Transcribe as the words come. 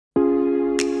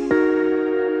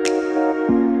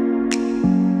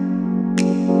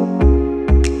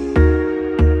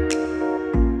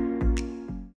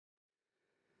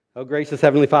Oh, gracious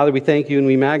Heavenly Father, we thank you and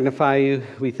we magnify you.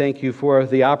 We thank you for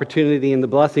the opportunity and the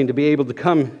blessing to be able to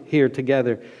come here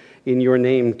together in your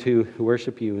name to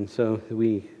worship you. And so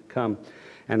we come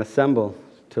and assemble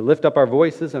to lift up our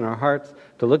voices and our hearts,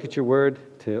 to look at your word,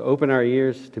 to open our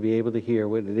ears, to be able to hear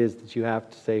what it is that you have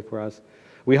to say for us.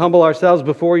 We humble ourselves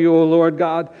before you, O Lord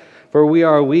God, for we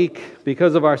are weak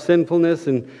because of our sinfulness,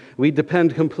 and we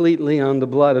depend completely on the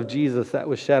blood of Jesus that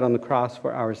was shed on the cross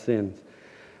for our sins.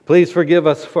 Please forgive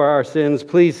us for our sins.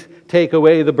 Please take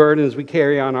away the burdens we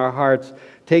carry on our hearts.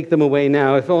 Take them away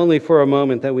now, if only for a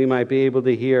moment, that we might be able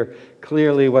to hear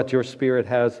clearly what your Spirit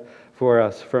has for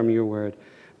us from your word.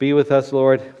 Be with us,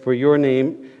 Lord, for your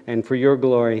name and for your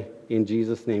glory. In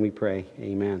Jesus' name we pray.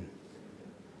 Amen.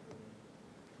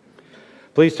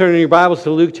 Please turn in your Bibles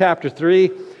to Luke chapter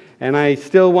 3. And I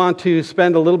still want to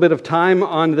spend a little bit of time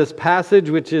on this passage,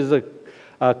 which is a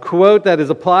quote that is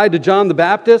applied to John the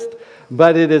Baptist,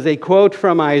 but it is a quote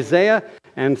from Isaiah.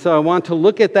 And so I want to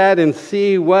look at that and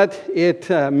see what it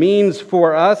means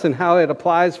for us and how it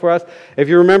applies for us. If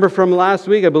you remember from last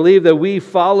week, I believe that we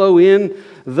follow in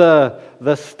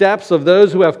the steps of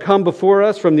those who have come before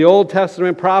us, from the Old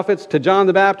Testament prophets to John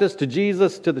the Baptist, to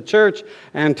Jesus, to the church,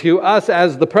 and to us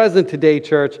as the present-day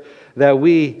church, that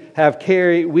we have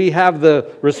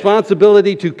the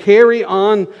responsibility to carry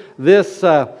on this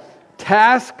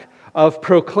task of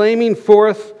proclaiming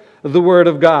forth the Word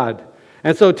of God.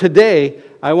 And so today,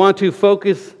 I want to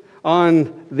focus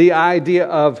on the idea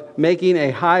of making a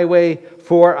highway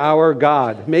for our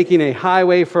God. Making a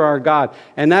highway for our God.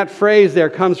 And that phrase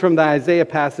there comes from the Isaiah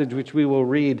passage, which we will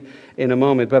read in a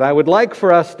moment. But I would like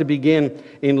for us to begin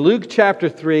in Luke chapter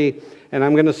 3, and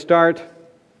I'm going to start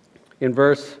in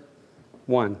verse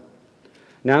 1.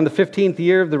 Now in the 15th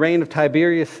year of the reign of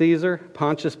Tiberius Caesar,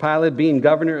 Pontius Pilate being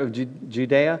governor of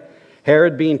Judea,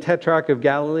 Herod being tetrarch of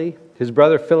Galilee, his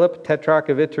brother Philip, tetrarch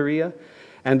of Iturea,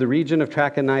 and the region of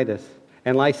Trachonitis,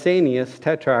 and Lysanias,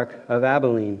 tetrarch of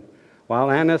Abilene. While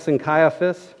Annas and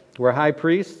Caiaphas were high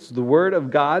priests, the word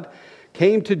of God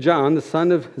came to John, the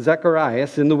son of Zechariah,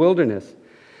 in the wilderness.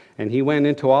 And he went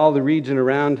into all the region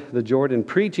around the Jordan,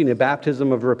 preaching a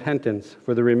baptism of repentance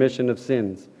for the remission of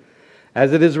sins.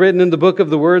 As it is written in the book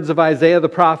of the words of Isaiah the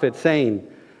prophet, saying,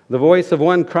 "The voice of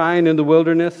one crying in the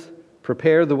wilderness,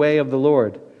 prepare the way of the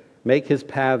Lord, make his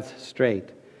paths straight.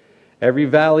 Every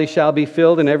valley shall be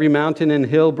filled, and every mountain and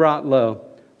hill brought low.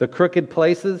 The crooked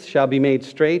places shall be made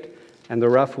straight, and the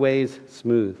rough ways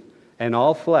smooth. And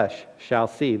all flesh shall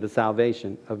see the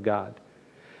salvation of God."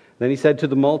 Then he said to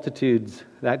the multitudes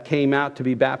that came out to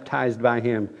be baptized by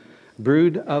him,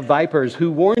 "Brood of vipers,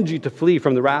 who warned you to flee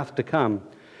from the wrath to come?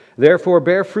 Therefore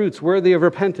bear fruits worthy of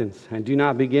repentance, and do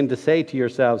not begin to say to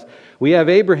yourselves, 'We have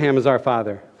Abraham as our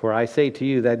father.' For I say to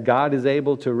you that God is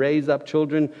able to raise up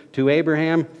children to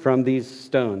Abraham from these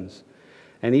stones.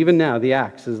 And even now the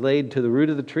axe is laid to the root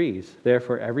of the trees.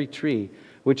 Therefore every tree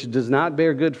which does not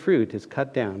bear good fruit is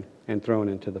cut down and thrown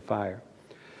into the fire."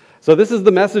 So this is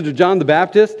the message of John the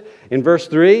Baptist. In verse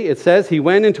 3, it says, he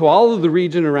went into all of the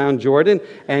region around Jordan,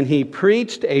 and he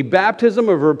preached a baptism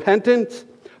of repentance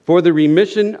for the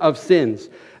remission of sins.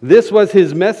 This was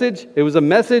his message. It was a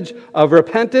message of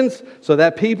repentance so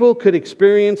that people could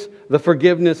experience the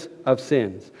forgiveness of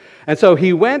sins. And so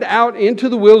he went out into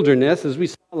the wilderness, as we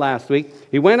saw last week.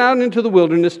 He went out into the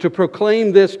wilderness to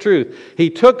proclaim this truth. He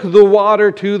took the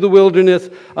water to the wilderness,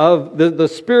 of the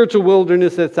spiritual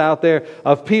wilderness that's out there,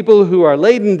 of people who are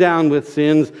laden down with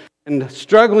sins and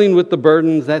struggling with the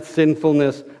burdens that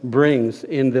sinfulness brings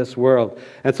in this world.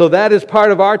 And so that is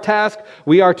part of our task.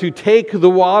 We are to take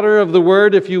the water of the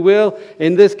word, if you will,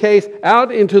 in this case,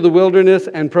 out into the wilderness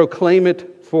and proclaim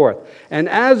it forth. And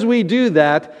as we do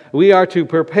that, we are to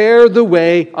prepare the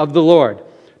way of the Lord.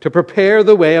 To prepare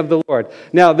the way of the Lord.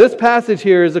 Now, this passage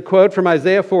here is a quote from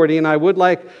Isaiah 40, and I would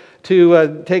like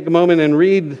to take a moment and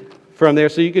read from there.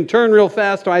 So you can turn real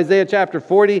fast to Isaiah chapter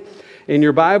 40 in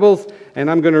your Bibles, and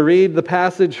I'm going to read the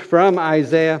passage from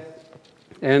Isaiah,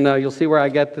 and you'll see where I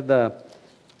get to the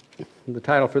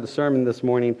title for the sermon this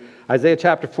morning. Isaiah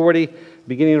chapter 40,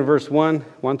 beginning of verse 1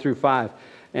 through 5.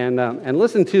 And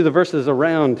listen to the verses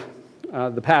around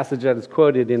the passage that is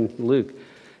quoted in Luke.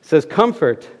 It says,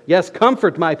 "Comfort, yes,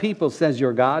 comfort my people, says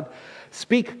your God.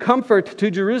 Speak comfort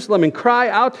to Jerusalem and cry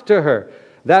out to her,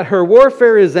 that her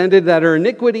warfare is ended, that her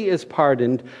iniquity is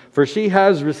pardoned, for she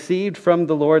has received from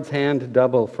the Lord's hand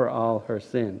double for all her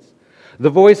sins. The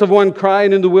voice of one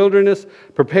crying in the wilderness,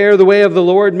 prepare the way of the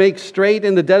Lord, make straight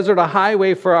in the desert a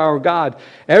highway for our God.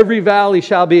 Every valley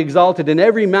shall be exalted, and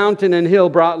every mountain and hill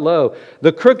brought low.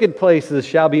 The crooked places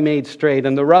shall be made straight,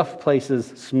 and the rough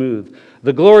places smooth.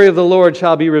 The glory of the Lord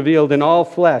shall be revealed, and all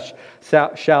flesh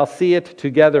shall see it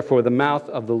together, for the mouth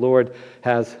of the Lord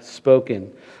has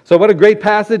spoken. So what a great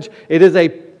passage. It is a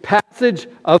passage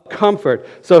of comfort.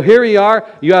 So here we are.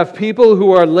 You have people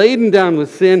who are laden down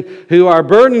with sin, who are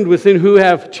burdened with sin, who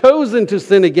have chosen to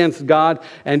sin against God,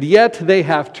 and yet they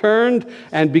have turned.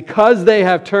 And because they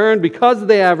have turned, because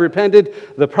they have repented,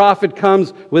 the prophet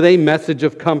comes with a message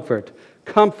of comfort.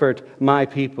 Comfort my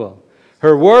people.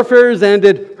 Her warfare is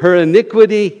ended, her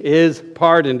iniquity is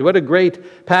pardoned. What a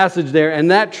great passage there. And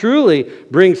that truly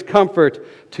brings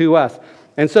comfort to us.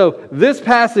 And so this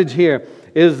passage here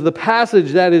is the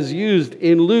passage that is used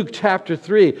in Luke chapter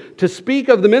 3 to speak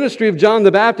of the ministry of John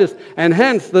the Baptist, and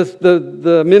hence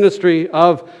the ministry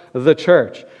of the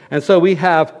church. And so we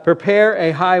have, prepare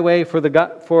a highway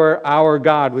for our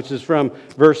God, which is from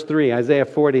verse 3, Isaiah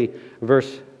 40,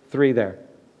 verse 3 there.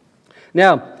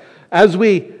 Now, as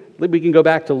we can go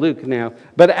back to Luke now,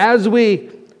 but as we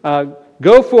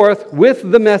go forth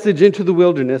with the message into the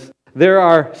wilderness, there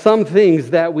are some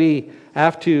things that we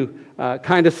have to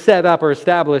kind of set up or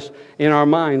establish in our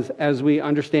minds as we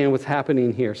understand what's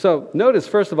happening here. So notice,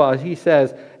 first of all, he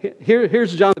says,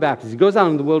 here's John the Baptist. He goes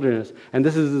out in the wilderness, and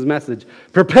this is his message.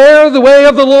 Prepare the way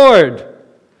of the Lord.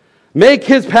 Make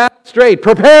his path straight.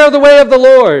 Prepare the way of the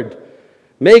Lord.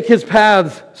 Make his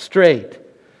paths straight.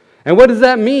 And what does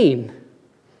that mean?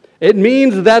 It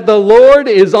means that the Lord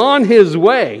is on his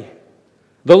way.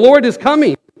 The Lord is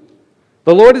coming.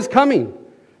 The Lord is coming.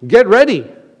 Get ready.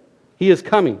 He is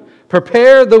coming.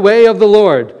 Prepare the way of the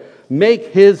Lord. Make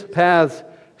his paths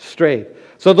straight.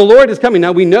 So the Lord is coming.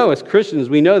 Now we know as Christians,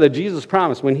 we know that Jesus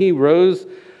promised when he rose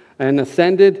and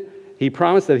ascended, he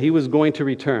promised that he was going to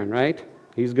return, right?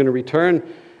 He's going to return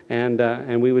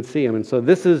and we would see him. And so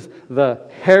this is the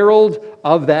herald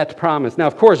of that promise. Now,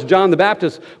 of course, John the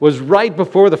Baptist was right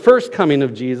before the first coming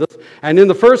of Jesus. And in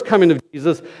the first coming of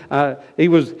Jesus, he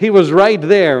was right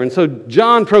there. And so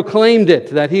John proclaimed it,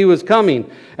 that he was coming.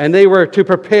 And they were to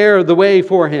prepare the way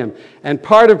for him. And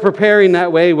part of preparing that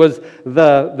way was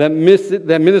that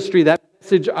ministry, that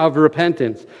message of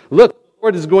repentance. Look, the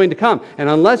Lord is going to come. And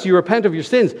unless you repent of your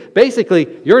sins,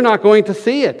 basically, you're not going to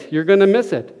see it. You're going to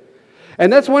miss it.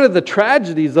 And that's one of the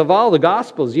tragedies of all the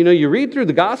Gospels. You know, you read through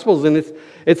the Gospels, and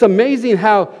it's amazing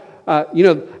how,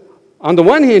 on the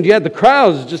one hand, you had the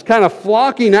crowds just kind of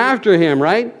flocking after him,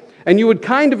 right? And you would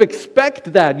kind of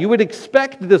expect that. You would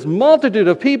expect this multitude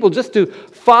of people just to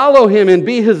follow him and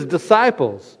be his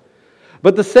disciples.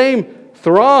 But the same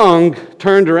throng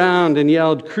turned around and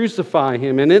yelled, "Crucify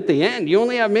him." And at the end, you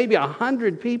only have maybe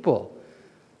 100 people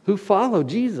who follow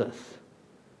Jesus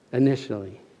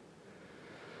initially.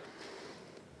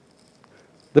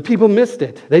 The people missed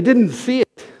it. They didn't see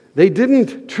it. They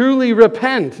didn't truly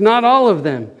repent. Not all of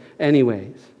them,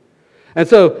 anyways. And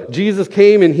so Jesus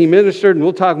came and he ministered, and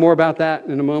we'll talk more about that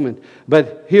in a moment.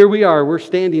 But here we are. We're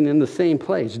standing in the same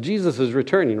place. Jesus is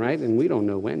returning, right? And we don't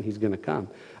know when he's going to come.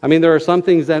 I mean, there are some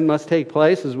things that must take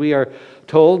place, as we are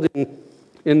told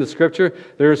in the Scripture.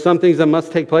 There are some things that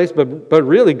must take place, but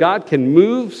really God can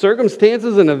move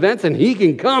circumstances and events, and he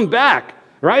can come back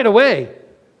right away.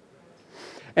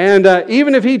 And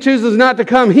even if he chooses not to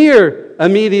come here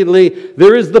immediately,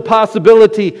 there is the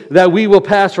possibility that we will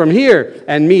pass from here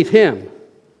and meet him.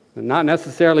 And not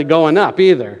necessarily going up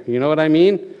either. You know what I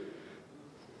mean?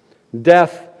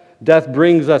 Death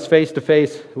brings us face to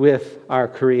face with our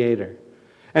Creator.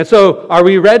 And so, are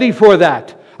we ready for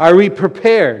that? Are we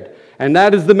prepared? And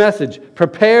that is the message.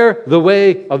 Prepare the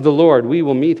way of the Lord. We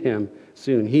will meet him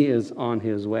soon. He is on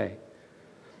his way.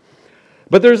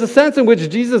 But there's a sense in which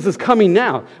Jesus is coming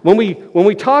now. When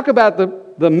we talk about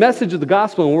the message of the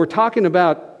gospel, and we're talking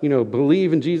about,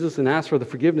 believe in Jesus and ask for the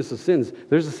forgiveness of sins,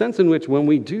 there's a sense in which when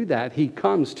we do that, he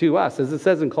comes to us. As it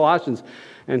says in Colossians,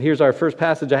 and here's our first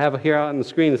passage I have here out on the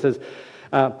screen. It says,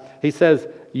 he says,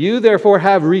 "You therefore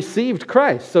have received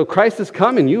Christ." So Christ is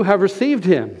coming. You have received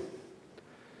him.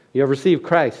 You have received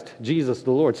Christ, Jesus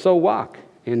the Lord. So walk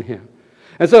in him.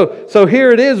 And so here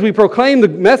it is, we proclaim the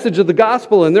message of the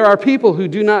gospel, and there are people who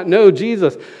do not know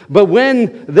Jesus. But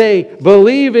when they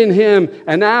believe in him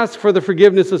and ask for the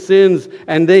forgiveness of sins,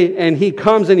 and he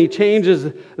comes and he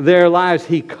changes their lives,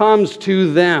 he comes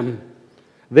to them.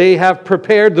 They have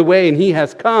prepared the way, and he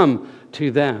has come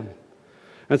to them.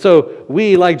 And so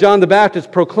we, like John the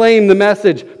Baptist, proclaim the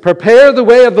message, prepare the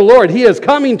way of the Lord. He is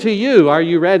coming to you. Are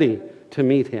you ready to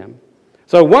meet him?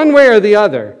 So one way or the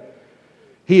other,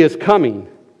 he is coming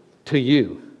to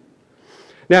you.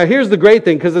 Now, here's the great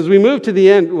thing, because as we move to the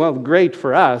end, well, great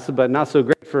for us, but not so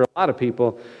great for a lot of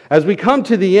people. As we come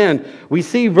to the end, we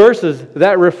see verses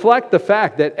that reflect the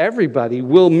fact that everybody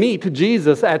will meet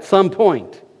Jesus at some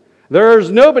point.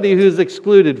 There's nobody who's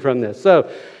excluded from this. So,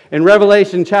 in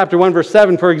Revelation chapter 1, verse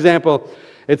 7, for example,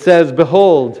 it says,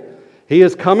 "Behold, he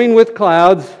is coming with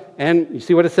clouds," and you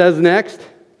see what it says next?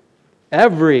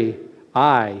 "Every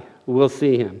eye will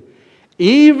see him,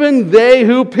 even they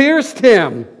who pierced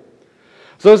him."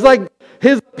 So it's like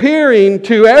his appearing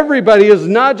to everybody is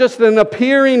not just an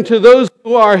appearing to those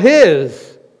who are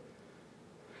his.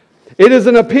 It is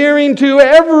an appearing to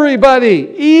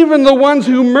everybody, even the ones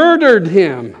who murdered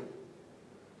him.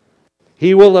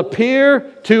 He will appear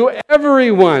to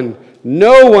everyone.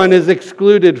 No one is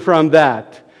excluded from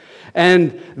that.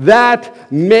 And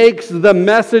that makes the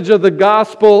message of the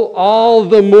gospel all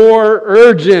the more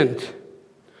urgent.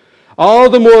 All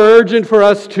the more urgent for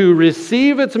us to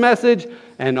receive its message,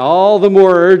 and all the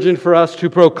more urgent for us to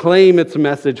proclaim its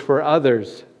message for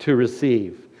others to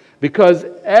receive. Because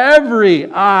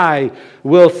every eye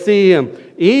will see him,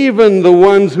 even the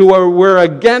ones who were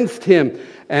against him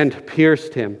and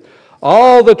pierced him.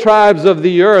 All the tribes of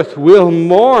the earth will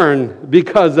mourn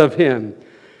because of him.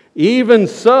 Even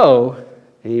so,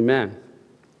 amen.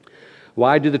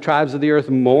 Why do the tribes of the earth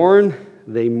mourn?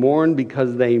 They mourn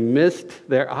because they missed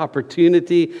their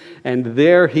opportunity, and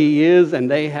there he is, and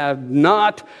they have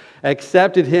not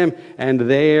accepted him, and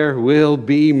there will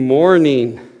be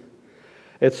mourning.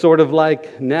 It's sort of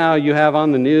like now you have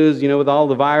on the news, with all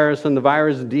the virus and the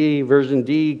virus D, version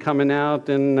D coming out,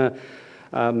 and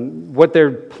what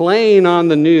they're playing on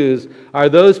the news are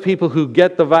those people who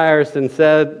get the virus and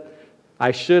said,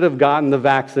 "I should have gotten the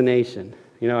vaccination."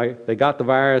 They got the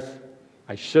virus.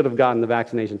 I should have gotten the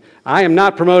vaccination. I am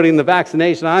not promoting the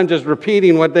vaccination. I'm just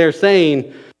repeating what they're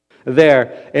saying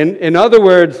there. In other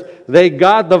words, they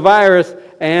got the virus,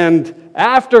 and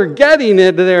after getting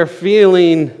it, they're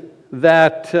feeling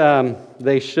that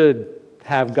they should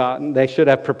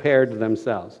have prepared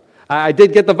themselves. I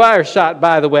did get the virus shot,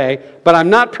 by the way, but I'm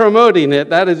not promoting it.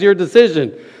 That is your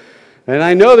decision. And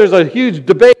I know there's a huge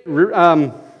debate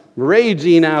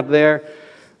raging out there,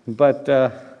 but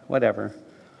whatever.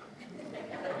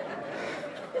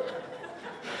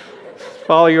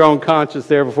 Follow your own conscience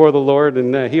there before the Lord,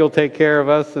 and he'll take care of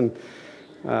us. And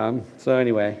so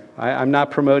anyway, I'm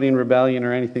not promoting rebellion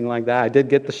or anything like that. I did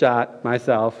get the shot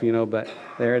myself, but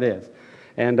there it is.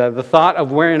 And the thought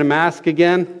of wearing a mask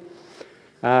again,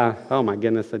 oh my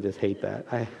goodness, I just hate that.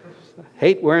 I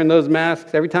hate wearing those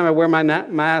masks. Every time I wear my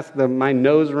mask, my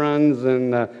nose runs.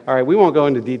 And all right, we won't go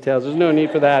into details. There's no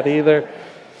need for that either.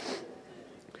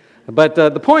 But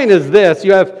the point is this.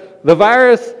 You have the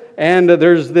virus, and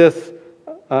there's this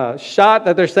shot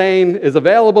that they're saying is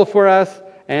available for us,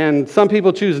 and some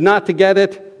people choose not to get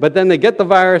it, but then they get the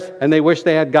virus and they wish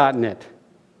they had gotten it.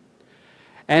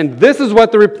 And this is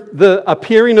what the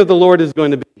appearing of the Lord is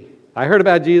going to be. I heard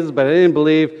about Jesus, but I didn't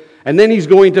believe. And then he's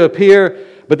going to appear,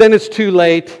 but then it's too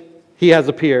late. He has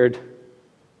appeared,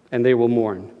 and they will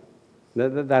mourn.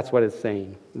 That's what it's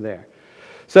saying there.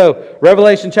 So,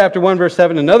 Revelation chapter 1, verse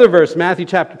 7, another verse, Matthew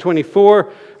chapter 24,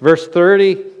 verse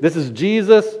 30. This is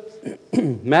Jesus.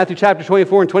 Matthew chapter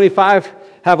 24 and 25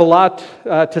 have a lot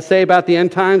to say about the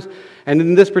end times. And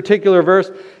in this particular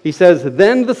verse, he says,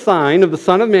 "Then the sign of the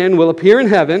Son of Man will appear in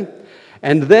heaven,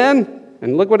 and then,"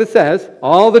 and look what it says,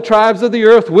 "all the tribes of the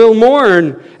earth will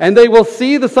mourn, and they will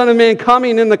see the Son of Man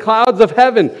coming in the clouds of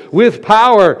heaven with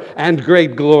power and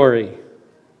great glory."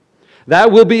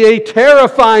 That will be a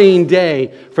terrifying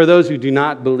day for those who do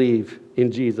not believe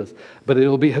in Jesus. But it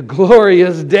will be a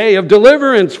glorious day of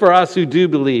deliverance for us who do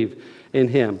believe in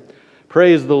him.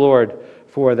 Praise the Lord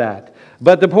for that.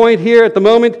 But the point here at the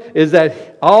moment is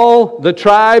that all the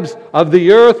tribes of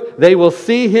the earth, they will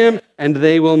see him and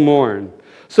they will mourn.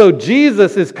 So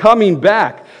Jesus is coming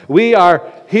back. We are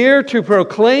here to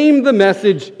proclaim the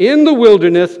message in the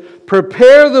wilderness,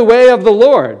 prepare the way of the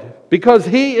Lord. Because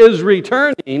he is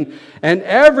returning, and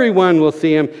everyone will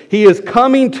see him. He is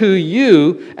coming to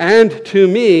you and to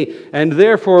me, and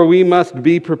therefore we must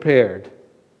be prepared.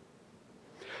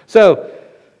 So,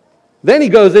 then he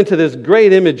goes into this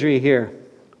great imagery here,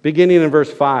 beginning in verse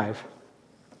 5.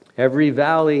 Every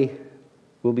valley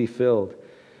will be filled.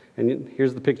 And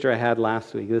here's the picture I had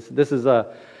last week. This is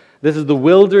the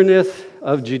wilderness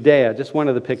of Judea. Just one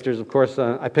of the pictures. Of course,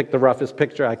 I picked the roughest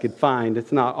picture I could find.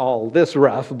 It's not all this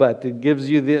rough, but it gives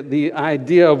you the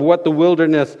idea of what the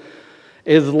wilderness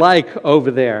is like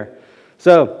over there.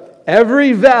 So,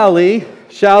 every valley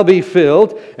shall be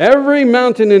filled. Every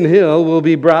mountain and hill will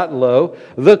be brought low.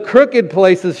 The crooked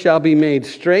places shall be made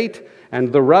straight,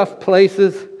 and the rough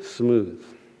places smooth.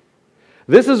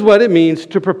 This is what it means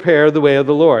to prepare the way of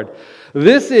the Lord.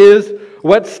 This is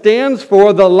what stands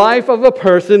for the life of a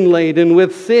person laden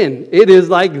with sin. It is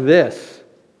like this.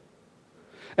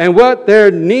 And what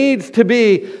there needs to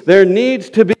be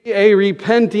a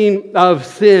repenting of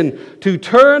sin to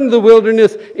turn the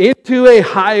wilderness into a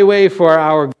highway for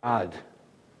our God,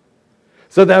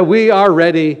 so that we are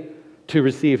ready to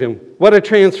receive Him. What a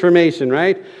transformation,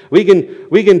 right? We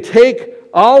can take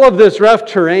all of this rough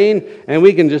terrain and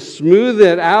we can just smooth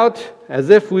it out as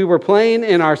if we were playing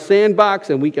in our sandbox,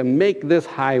 and we can make this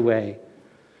highway.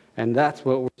 And that's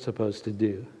what we're supposed to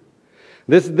do.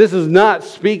 This is not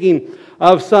speaking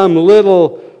of some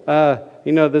little,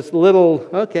 this little,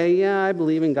 okay, yeah, I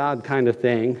believe in God kind of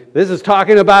thing. This is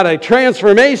talking about a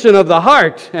transformation of the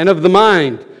heart and of the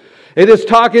mind. It is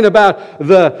talking about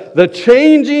the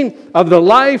changing of the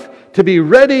life to be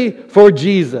ready for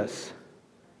Jesus.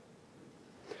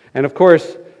 And of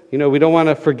course, we don't want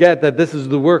to forget that this is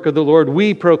the work of the Lord.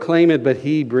 We proclaim it, but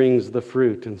He brings the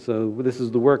fruit. And so this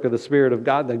is the work of the Spirit of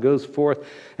God that goes forth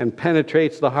and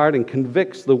penetrates the heart and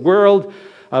convicts the world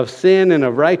of sin and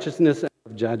of righteousness and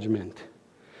of judgment,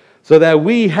 so that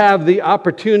we have the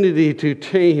opportunity to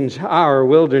change our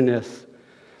wilderness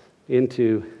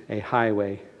into a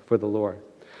highway for the Lord.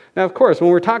 Now, of course, when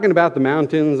we're talking about the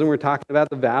mountains and we're talking about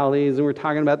the valleys and we're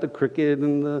talking about the crooked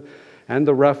and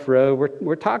the rough road,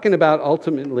 we're talking about,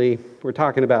 ultimately, we're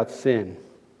talking about sin.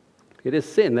 It is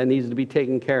sin that needs to be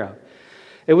taken care of.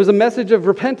 It was a message of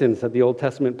repentance that the Old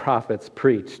Testament prophets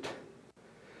preached.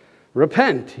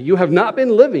 Repent. You have not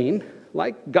been living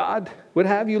like God would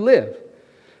have you live.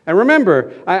 And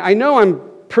remember, I know I'm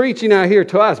preaching out here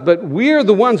to us, but we're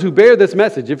the ones who bear this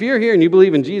message. If you're here and you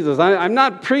believe in Jesus, I'm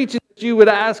not preaching that you would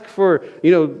ask for,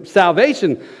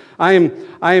 salvation. I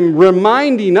am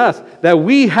reminding us that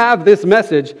we have this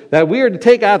message that we are to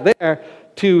take out there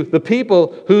to the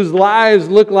people whose lives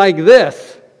look like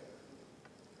this,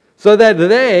 so that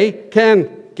they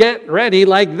can get ready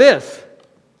like this.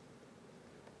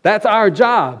 That's our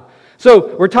job.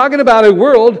 So we're talking about a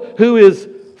world who is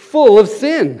full of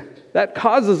sin that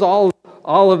causes all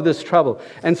of this trouble.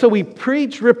 And so we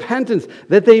preach repentance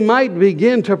that they might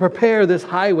begin to prepare this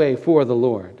highway for the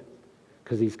Lord,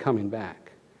 because He's coming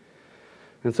back.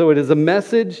 And so it is a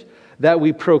message that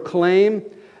we proclaim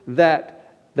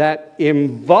that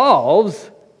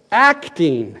involves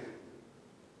acting.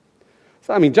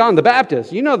 So John the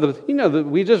Baptist,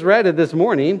 we just read it this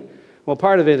morning. Well,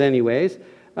 part of it anyways.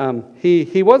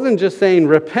 He wasn't just saying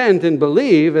repent and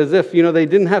believe as if, they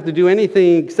didn't have to do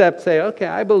anything except say, okay,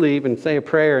 I believe, and say a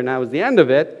prayer, and that was the end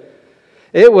of it.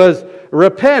 It was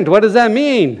repent. What does that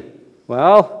mean?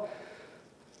 Well,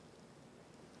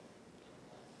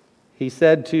 he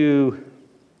said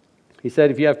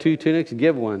if you have 2 tunics,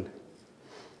 give one.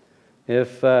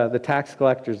 If the tax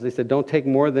collectors, they said, don't take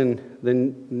more than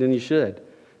you should.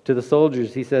 To the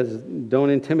soldiers, he says, don't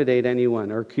intimidate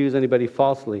anyone or accuse anybody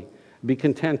falsely. Be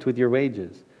content with your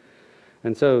wages.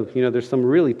 And so, there's some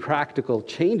really practical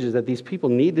changes that these people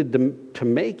needed to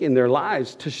make in their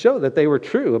lives to show that they were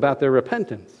true about their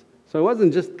repentance. So it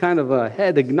wasn't just kind of a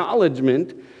head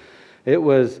acknowledgement. It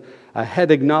was a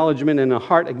head acknowledgement and a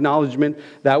heart acknowledgement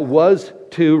that was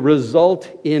to result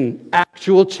in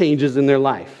actual changes in their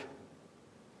life.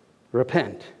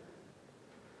 Repent.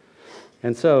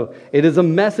 And so it is a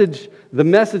message, the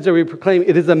message that we proclaim,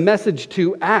 it is a message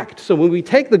to act. So when we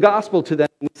take the gospel to them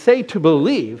and we say to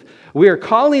believe, we are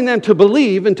calling them to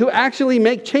believe and to actually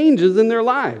make changes in their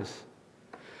lives.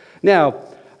 Now,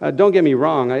 don't get me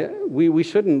wrong, we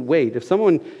shouldn't wait. If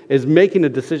someone is making a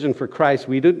decision for Christ,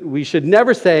 we should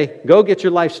never say, go get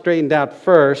your life straightened out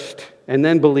first and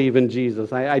then believe in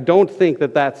Jesus. I don't think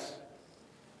that that's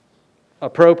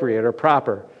appropriate or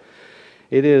proper.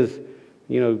 It is,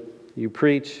 you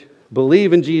preach,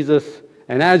 believe in Jesus,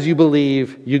 and as you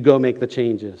believe, you go make the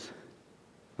changes.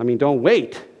 Don't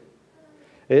wait.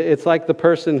 It's like the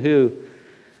person who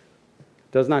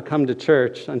does not come to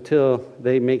church until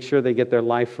they make sure they get their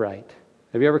life right.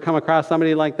 Have you ever come across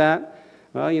somebody like that?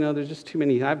 Well, there's just I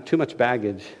have too much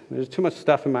baggage. There's too much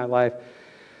stuff in my life.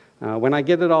 When I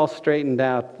get it all straightened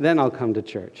out, then I'll come to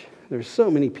church. There's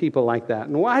so many people like that.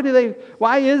 And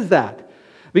why is that?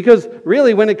 Because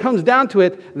really, when it comes down to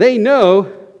it, they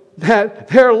know that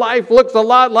their life looks a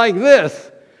lot like this.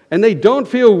 And they don't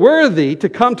feel worthy to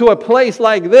come to a place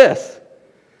like this.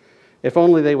 If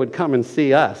only they would come and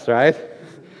see us, right?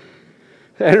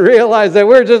 And realize that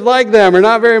we're just like them. We're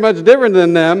not very much different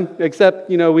than them, except,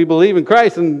 we believe in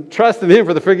Christ and trust in Him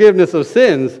for the forgiveness of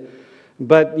sins.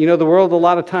 But, the world a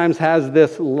lot of times has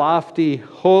this lofty,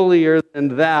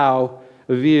 holier-than-thou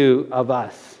view of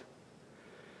us.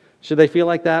 Should they feel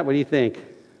like that? What do you think?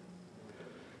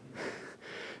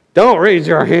 Don't raise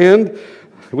your hand.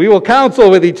 We will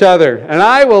counsel with each other, and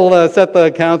I will set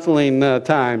the counseling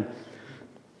time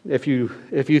if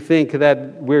you think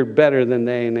that we're better than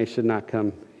they and they should not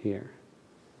come here.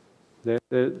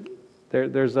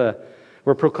 We're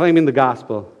proclaiming the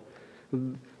gospel.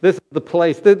 This is the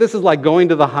place. This is like going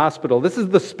to the hospital. This is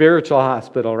the spiritual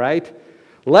hospital, right?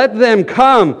 Let them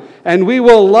come, and we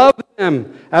will love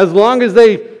them. As long as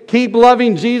they keep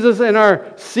loving Jesus and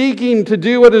are seeking to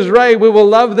do what is right, we will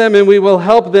love them and we will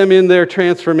help them in their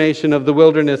transformation of the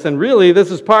wilderness. And really,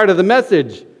 this is part of the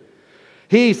message.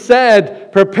 He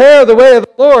said, prepare the way of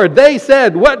the Lord. They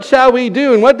said, what shall we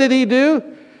do? And what did he do?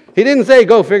 He didn't say,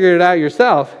 go figure it out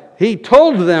yourself. He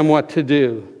told them what to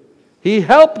do. He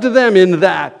helped them in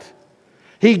that.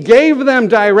 He gave them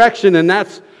direction, and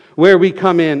that's where we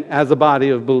come in as a body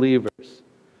of believers.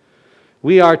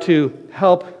 We are to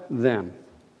help them.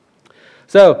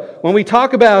 So when we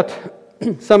talk about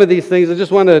some of these things, I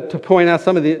just wanted to point out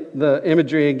some of the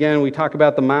imagery again. We talk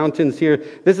about the mountains here.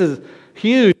 This is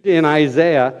huge in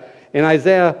Isaiah. In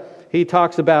Isaiah, he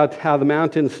talks about how the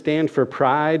mountains stand for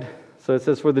pride. So it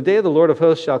says, for the day of the Lord of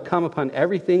hosts shall come upon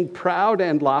everything proud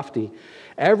and lofty,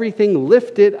 everything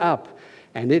lifted up,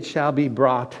 and it shall be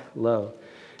brought low.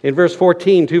 In verse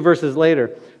 14, 2 verses later,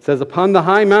 it says, upon the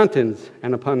high mountains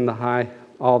and upon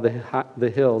all the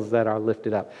hills that are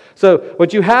lifted up. So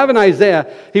what you have in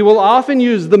Isaiah, he will often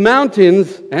use the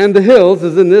mountains and the hills,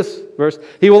 as in this verse.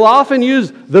 He will often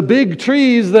use the big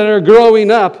trees that are growing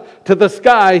up to the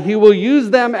sky. He will use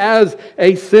them as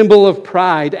a symbol of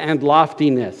pride and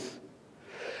loftiness.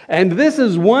 And this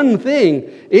is one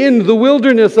thing in the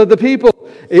wilderness of the people,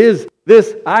 is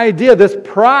this idea, this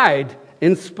pride.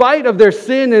 In spite of their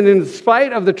sin and in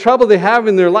spite of the trouble they have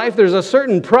in their life, there's a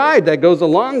certain pride that goes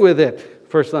along with it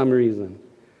for some reason.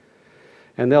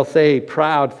 And they'll say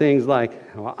proud things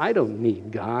like, well, I don't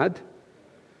need God.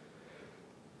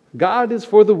 God is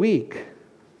for the weak.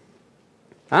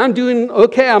 I'm doing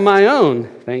okay on my own,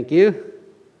 thank you.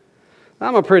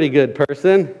 I'm a pretty good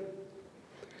person.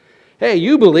 Hey,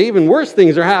 you believe and worse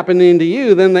things are happening to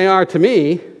you than they are to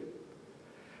me.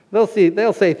 They'll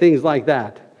say things like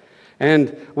that. And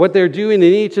what they're doing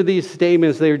in each of these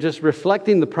statements, they're just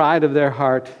reflecting the pride of their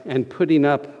heart and putting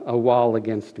up a wall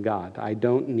against God. I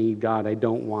don't need God. I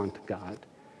don't want God.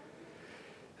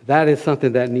 That is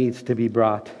something that needs to be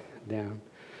brought down.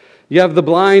 You have the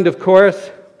blind, of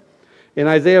course. In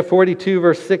Isaiah 42,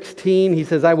 verse 16, he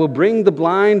says, I will bring the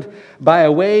blind by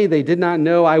a way they did not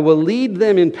know. I will lead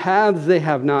them in paths they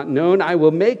have not known. I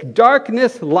will make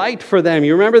darkness light for them.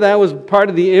 You remember that was part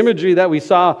of the imagery that we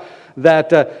saw,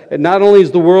 that not only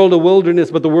is the world a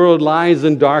wilderness, but the world lies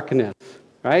in darkness.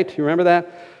 Right? You remember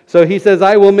that? So he says,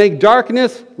 I will make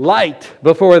darkness light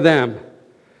before them,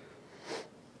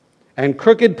 and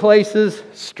crooked places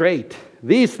straight.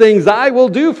 These things I will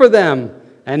do for them,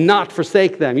 and not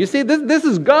forsake them. You see, this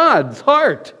is God's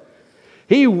heart.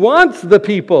 He wants the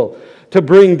people to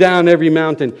bring down every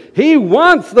mountain. He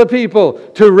wants the people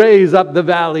to raise up the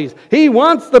valleys. He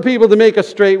wants the people to make a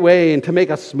straight way and to make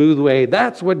a smooth way.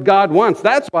 That's what God wants.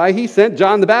 That's why he sent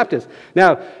John the Baptist.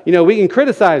 Now, we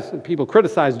can people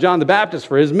criticize John the Baptist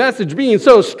for his message being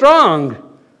so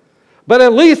strong. But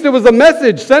at least it was a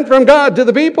message sent from God to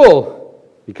the people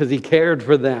because he cared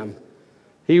for them.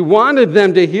 He wanted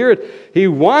them to hear it. He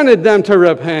wanted them to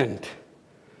repent.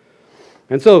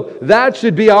 And so that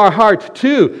should be our heart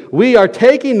too. We are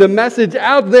taking the message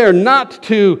out there not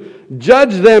to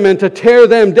judge them and to tear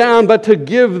them down, but to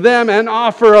give them an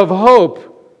offer of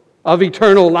hope of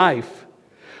eternal life.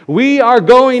 We are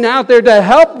going out there to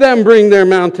help them bring their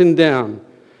mountain down,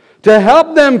 to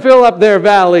help them fill up their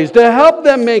valleys, to help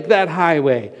them make that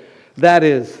highway. That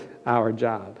is our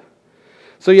job.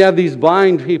 So you have these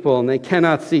blind people, and they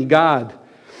cannot see God.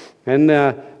 And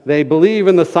they believe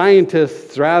in the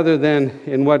scientists rather than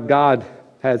in what God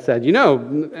has said.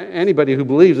 Anybody who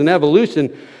believes in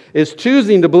evolution is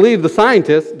choosing to believe the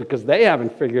scientists because they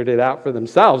haven't figured it out for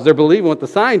themselves. They're believing what the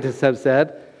scientists have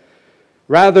said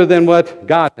rather than what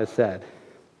God has said.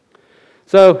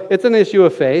 So it's an issue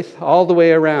of faith all the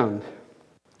way around.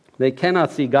 They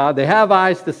cannot see God. They have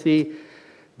eyes to see,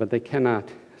 but they cannot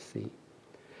see.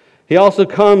 He also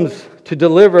comes to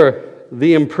deliver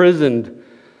the imprisoned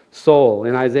soul.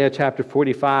 In Isaiah chapter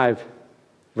 45,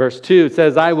 verse 2, it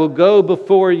says, I will go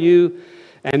before you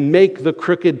and make the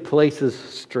crooked places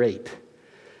straight.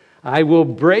 I will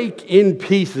break in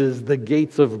pieces the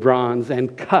gates of bronze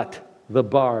and cut the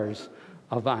bars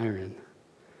of iron.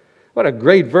 What a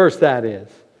great verse that is.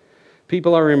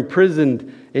 People are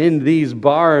imprisoned in these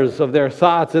bars of their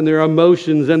thoughts and their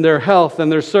emotions and their health and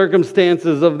their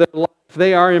circumstances of their life.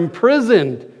 They are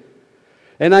imprisoned.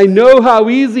 And I know how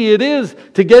easy it is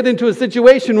to get into a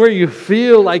situation where you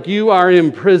feel like you are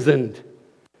imprisoned.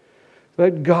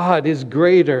 But God is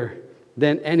greater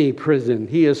than any prison.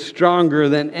 He is stronger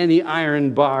than any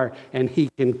iron bar, and He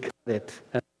can cut it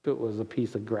as if it was a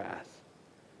piece of grass.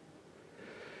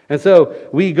 And so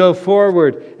we go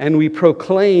forward and we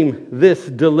proclaim this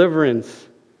deliverance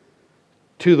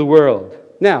to the world.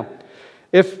 Now,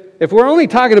 if we're only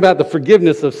talking about the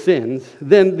forgiveness of sins,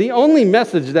 then the only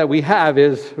message that we have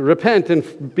is repent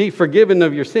and be forgiven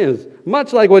of your sins,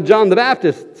 much like what John the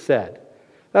Baptist said.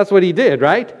 That's what he did,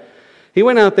 right? He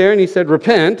went out there and he said,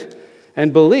 repent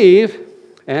and believe,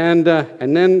 and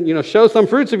then, show some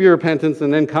fruits of your repentance,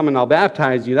 and then come and I'll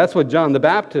baptize you. That's what John the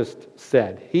Baptist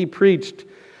said. He preached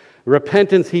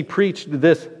repentance. He preached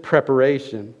this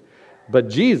preparation. But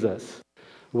Jesus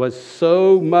was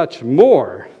so much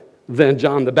more than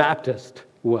John the Baptist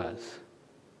was.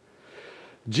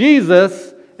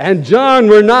 Jesus and John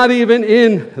were not even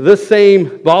in the same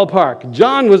ballpark.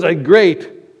 John was a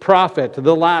great prophet,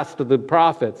 the last of the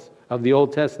prophets of the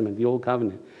Old Testament, the Old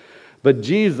Covenant. But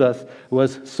Jesus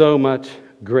was so much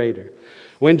greater.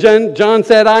 When John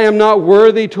said, I am not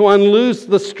worthy to unloose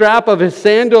the strap of his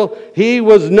sandal, he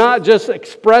was not just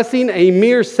expressing a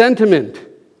mere sentiment.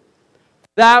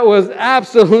 That was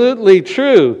absolutely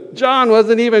true. John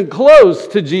wasn't even close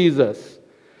to Jesus.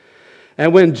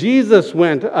 And when Jesus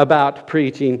went about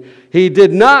preaching, he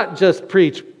did not just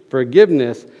preach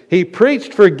forgiveness. He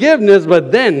preached forgiveness,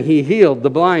 but then he healed the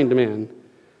blind man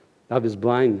of his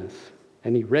blindness.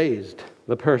 And he raised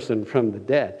the person from the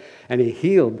dead. And he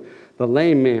healed the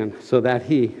lame man so that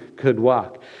he could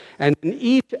walk. And in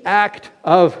each act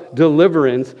of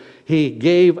deliverance, he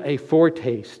gave a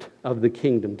foretaste of the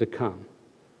kingdom to come.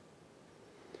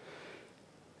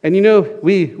 And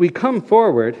we come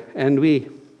forward and we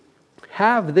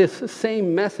have this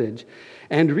same message.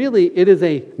 And really, it is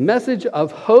a message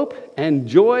of hope and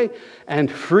joy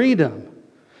and freedom.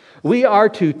 We are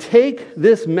to take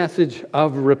this message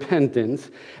of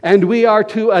repentance and we are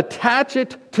to attach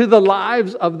it to the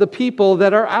lives of the people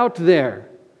that are out there.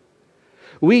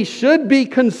 We should be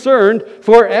concerned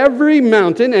for every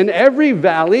mountain and every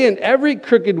valley and every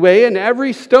crooked way and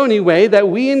every stony way that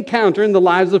we encounter in the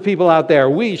lives of people out there.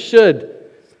 We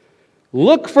should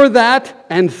look for that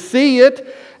and see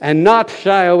it and not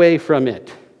shy away from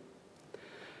it.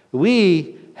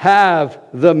 We have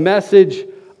the message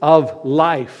of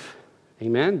life.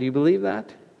 Amen? Do you believe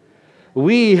that?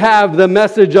 We have the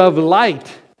message of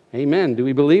light. Amen. Do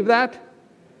we believe that?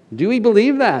 Do we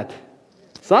believe that?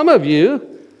 Some of you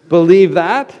believe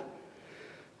that.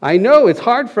 I know it's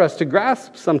hard for us to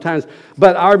grasp sometimes,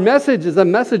 but our message is a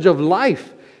message of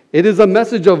life. It is a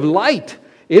message of light.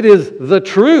 It is the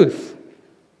truth.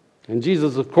 And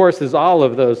Jesus, of course, is all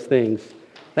of those things.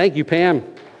 Thank you, Pam.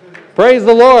 Praise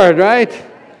the Lord, right?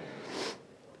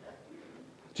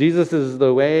 Jesus is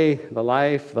the way, the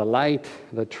life, the light,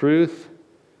 the truth,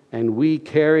 and we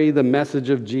carry the message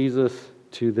of Jesus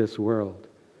to this world.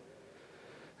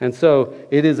 And so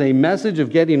it is a message of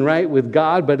getting right with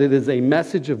God, but it is a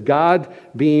message of God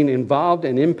being involved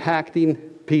and impacting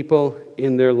people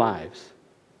in their lives.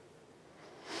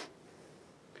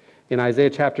 In Isaiah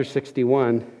chapter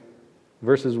 61,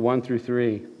 verses 1 through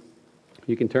 3,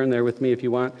 you can turn there with me if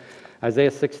you want.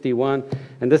 Isaiah 61,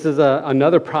 and this is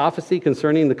another prophecy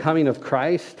concerning the coming of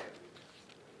Christ.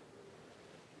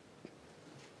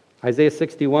 Isaiah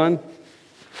 61,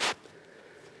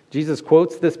 Jesus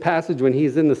quotes this passage when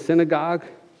he's in the synagogue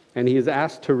and he is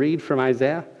asked to read from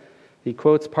Isaiah. He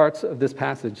quotes parts of this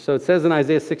passage. So it says in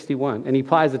Isaiah 61, and he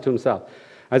applies it to himself.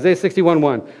 Isaiah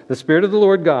 61:1, the Spirit of the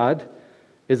Lord God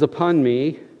is upon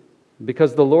me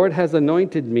because the Lord has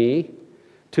anointed me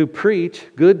to preach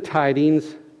good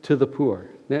tidings to the poor.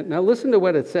 Now listen to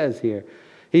what it says here.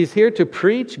 He's here to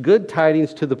preach good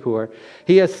tidings to the poor.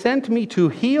 He has sent me to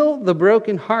heal the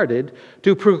brokenhearted,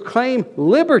 to proclaim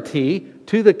liberty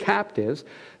to the captives,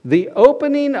 the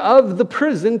opening of the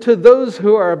prison to those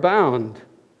who are bound,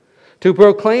 to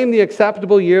proclaim the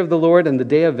acceptable year of the Lord and the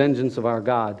day of vengeance of our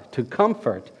God, to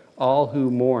comfort all who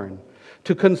mourn,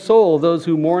 to console those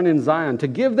who mourn in Zion, to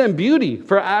give them beauty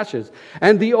for ashes,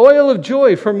 and the oil of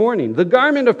joy for mourning, the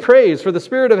garment of praise for the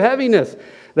spirit of heaviness,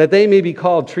 that they may be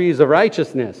called trees of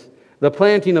righteousness, the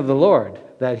planting of the Lord,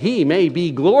 that he may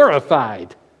be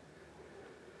glorified.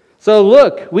 So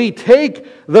look, we take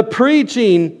the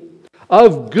preaching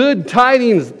of good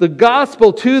tidings, the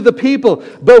gospel to the people.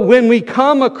 But when we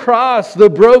come across the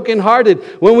brokenhearted,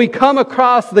 when we come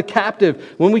across the captive,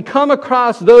 when we come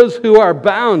across those who are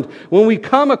bound, when we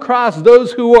come across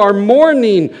those who are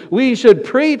mourning, we should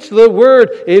preach the word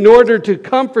in order to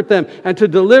comfort them and to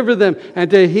deliver them and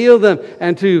to heal them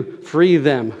and to free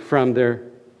them from their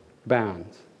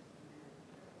bounds.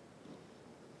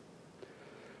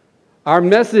 Our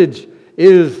message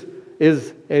is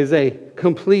a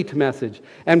complete message.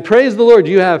 And praise the Lord,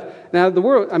 you have, now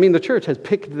the church has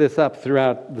picked this up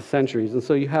throughout the centuries. And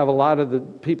so you have a lot of the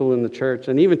people in the church.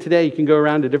 And even today you can go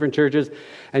around to different churches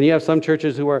and you have some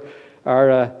churches who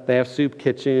they have soup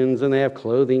kitchens and they have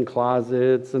clothing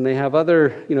closets and they have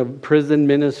other, prison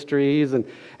ministries.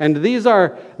 And these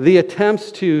are the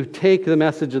attempts to take the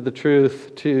message of the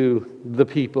truth to the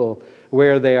people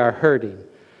where they are hurting.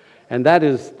 And that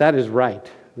is right.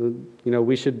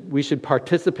 We should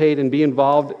participate and be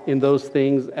involved in those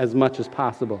things as much as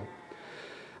possible.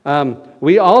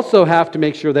 We also have to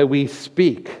make sure that we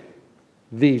speak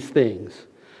these things,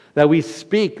 that we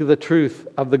speak the truth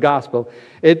of the gospel.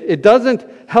 It doesn't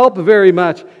help very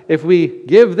much if we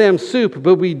give them soup,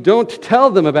 but we don't tell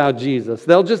them about Jesus.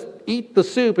 They'll just eat the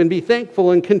soup and be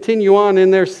thankful and continue on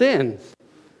in their sins.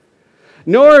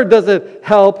 Nor does it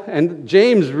help, and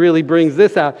James really brings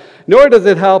this out, nor does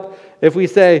it help if we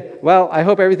say, well, I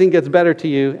hope everything gets better to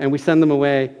you, and we send them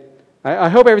away. I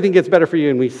hope everything gets better for you,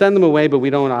 and we send them away, but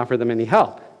we don't offer them any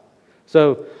help.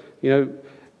 So,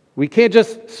 we can't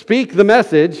just speak the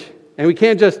message, and we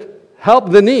can't just help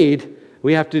the need.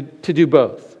 We have to do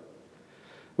both.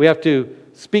 We have to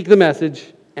speak the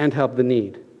message and help the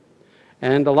need.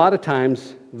 And a lot of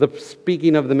times, the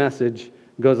speaking of the message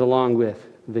goes along with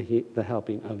the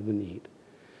helping of the need.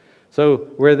 So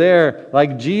we're there,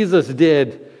 like Jesus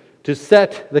did, to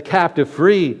set the captive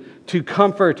free, to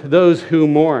comfort those who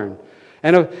mourn.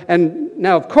 And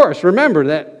now, of course, remember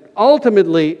that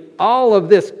ultimately all of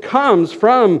this comes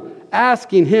from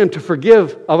asking Him to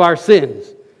forgive of our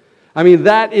sins. I mean,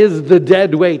 that is the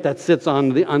dead weight that sits on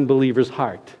the unbeliever's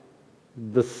heart.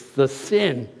 The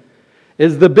sin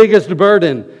is the biggest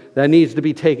burden that needs to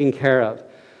be taken care of.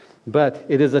 But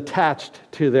it is attached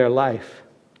to their life.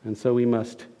 And so we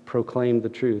must proclaim the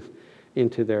truth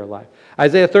into their life.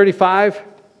 Isaiah 35.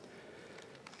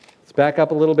 Let's back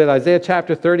up a little bit. Isaiah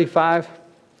chapter 35.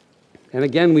 And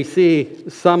again, we see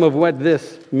some of what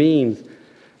this means.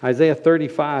 Isaiah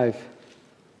 35.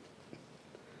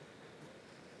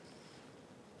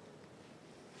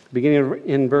 Beginning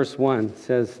in verse 1,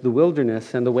 says, "The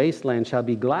wilderness and the wasteland shall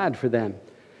be glad for them,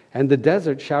 and the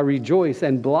desert shall rejoice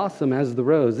and blossom as the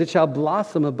rose. It shall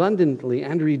blossom abundantly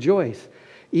and rejoice,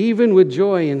 even with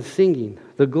joy and singing.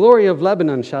 The glory of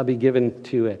Lebanon shall be given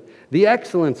to it, the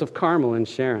excellence of Carmel and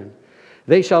Sharon.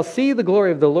 They shall see the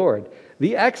glory of the Lord,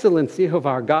 the excellency of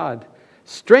our God.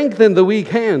 Strengthen the weak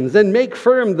hands and make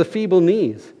firm the feeble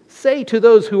knees. Say to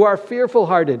those who are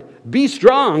fearful-hearted, be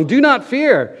strong, do not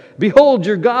fear. Behold,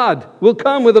 your God will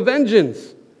come with a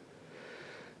vengeance.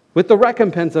 With the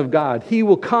recompense of God, He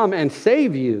will come and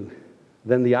save you.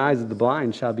 Then the eyes of the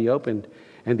blind shall be opened,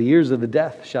 and the ears of the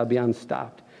deaf shall be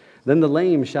unstopped. Then the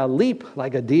lame shall leap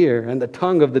like a deer, and the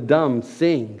tongue of the dumb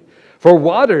sing. For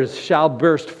waters shall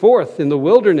burst forth in the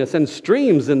wilderness, and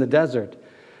streams in the desert.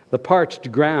 The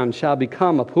parched ground shall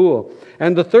become a pool,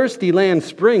 and the thirsty land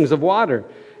springs of water.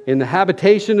 In the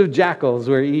habitation of jackals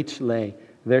where each lay,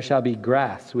 there shall be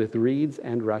grass with reeds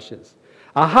and rushes.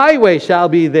 A highway shall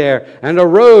be there, and a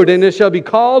road, and it shall be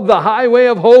called the highway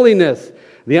of holiness.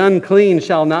 The unclean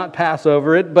shall not pass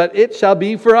over it, but it shall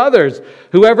be for others.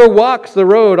 Whoever walks the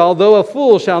road, although a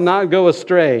fool, shall not go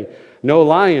astray. No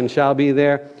lion shall be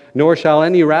there, nor shall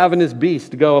any ravenous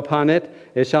beast go upon it.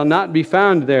 It shall not be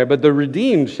found there, but the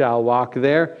redeemed shall walk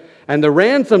there. And the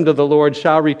ransomed of the Lord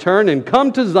shall return and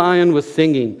come to Zion with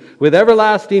singing, with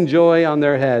everlasting joy on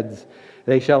their heads.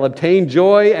 They shall obtain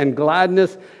joy and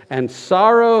gladness, and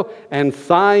sorrow and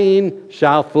sighing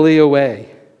shall flee away."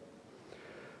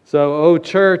 So, O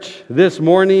church, this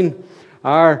morning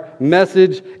our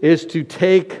message is to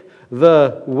take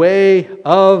the way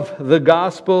of the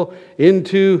gospel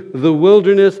into the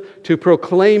wilderness, to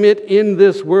proclaim it in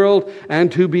this world, and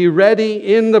to be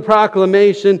ready in the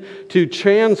proclamation to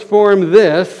transform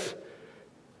this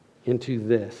into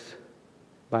this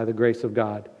by the grace of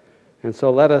God. And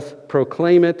so let us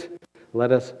proclaim it.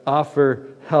 Let us offer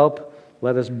help.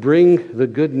 Let us bring the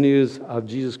good news of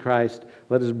Jesus Christ.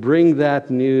 Let us bring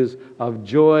that news of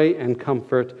joy and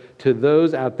comfort to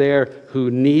those out there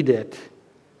who need it.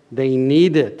 They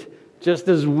need it, just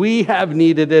as we have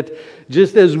needed it,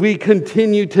 just as we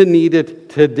continue to need it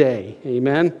today.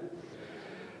 Amen?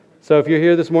 So if you're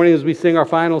here this morning as we sing our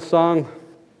final song,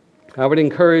 I would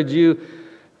encourage you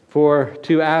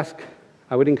to ask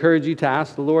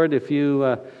the Lord if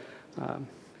you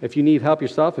need help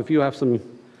yourself, if you have some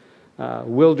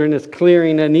wilderness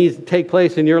clearing that needs to take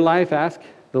place in your life, ask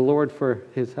the Lord for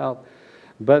His help.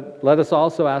 But let us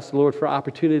also ask the Lord for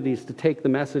opportunities to take the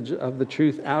message of the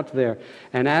truth out there.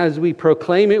 And as we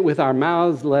proclaim it with our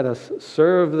mouths, let us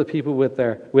serve the people with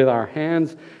our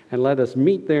hands, and let us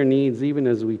meet their needs even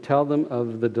as we tell them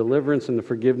of the deliverance and the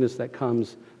forgiveness that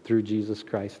comes through Jesus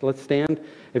Christ. Let's stand.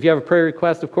 If you have a prayer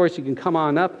request, of course, you can come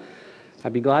on up.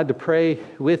 I'd be glad to pray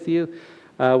with you.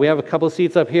 We have a couple of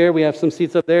seats up here. We have some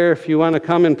seats up there if you want to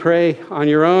come and pray on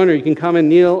your own, or you can come and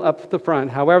kneel up at the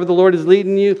front. However the Lord is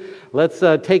leading you, let's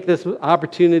take this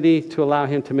opportunity to allow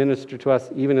Him to minister to us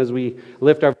even as we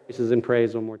lift our voices in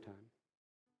praise one more time.